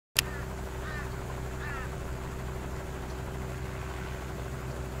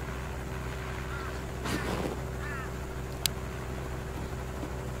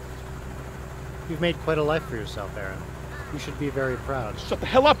You've made quite a life for yourself, Aaron. You should be very proud. Shut the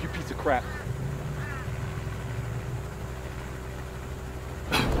hell up, you piece of crap!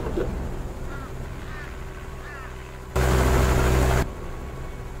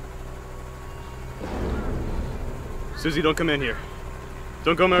 Susie, don't come in here.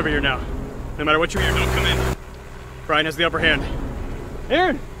 Don't come over here now. No matter what you hear, don't come in. Brian has the upper hand.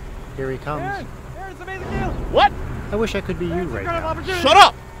 Aaron! Here he comes. Aaron, it's an amazing deal. What? I wish I could be you right now. Shut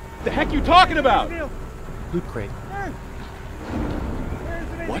up! The heck you talking about? Loot Crate. Aaron, it's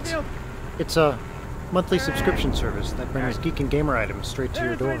an amazing What? deal. It's a monthly subscription service that brings geek and gamer items straight to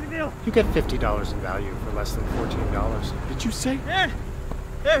your door. You get $50 in value for less than $14. Did you say? Aaron,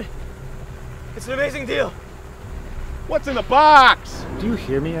 it's an amazing deal. What's in the box? Do you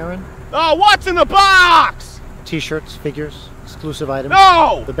hear me, Aaron? Oh, what's in the box? T-shirts, figures, exclusive items.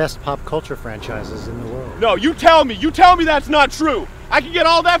 No! The best pop culture franchises in the world. No, you tell me that's not true. I can get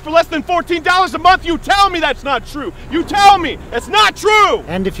all that for less than $14 a month. You tell me that's not true. You tell me it's not true.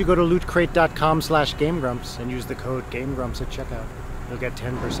 And if you go to lootcrate.com/GameGrumps and use the code GameGrumps at checkout, you'll get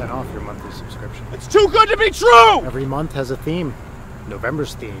 10% off your monthly subscription. It's too good to be true. Every month has a theme.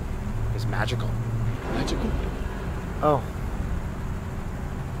 November's theme is magical. Magical? Oh.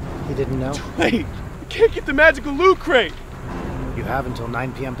 You didn't know? Wait, you can't get the magical loot crate. You have until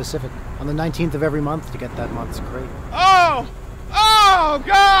 9 p.m. Pacific on the 19th of every month to get that month's crate. Oh! Oh,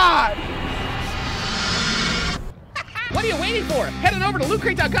 God! What are you waiting for? Head on over to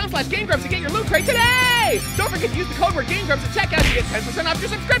lootcrate.com/GameGrumps to get your loot crate today! Don't forget to use the code word GameGrumps at checkout to get 10% off your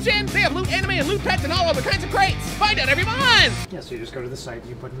subscription! They have loot anime and loot pets and all other kinds of crates! Find out every month! Yeah, so you just go to the site,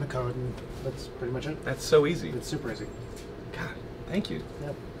 you put in the code, and that's pretty much it. That's so easy. It's super easy. God, thank you.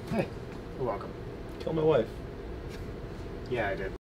 Yep. Hey, you're welcome. Kill my wife. Yeah, I did.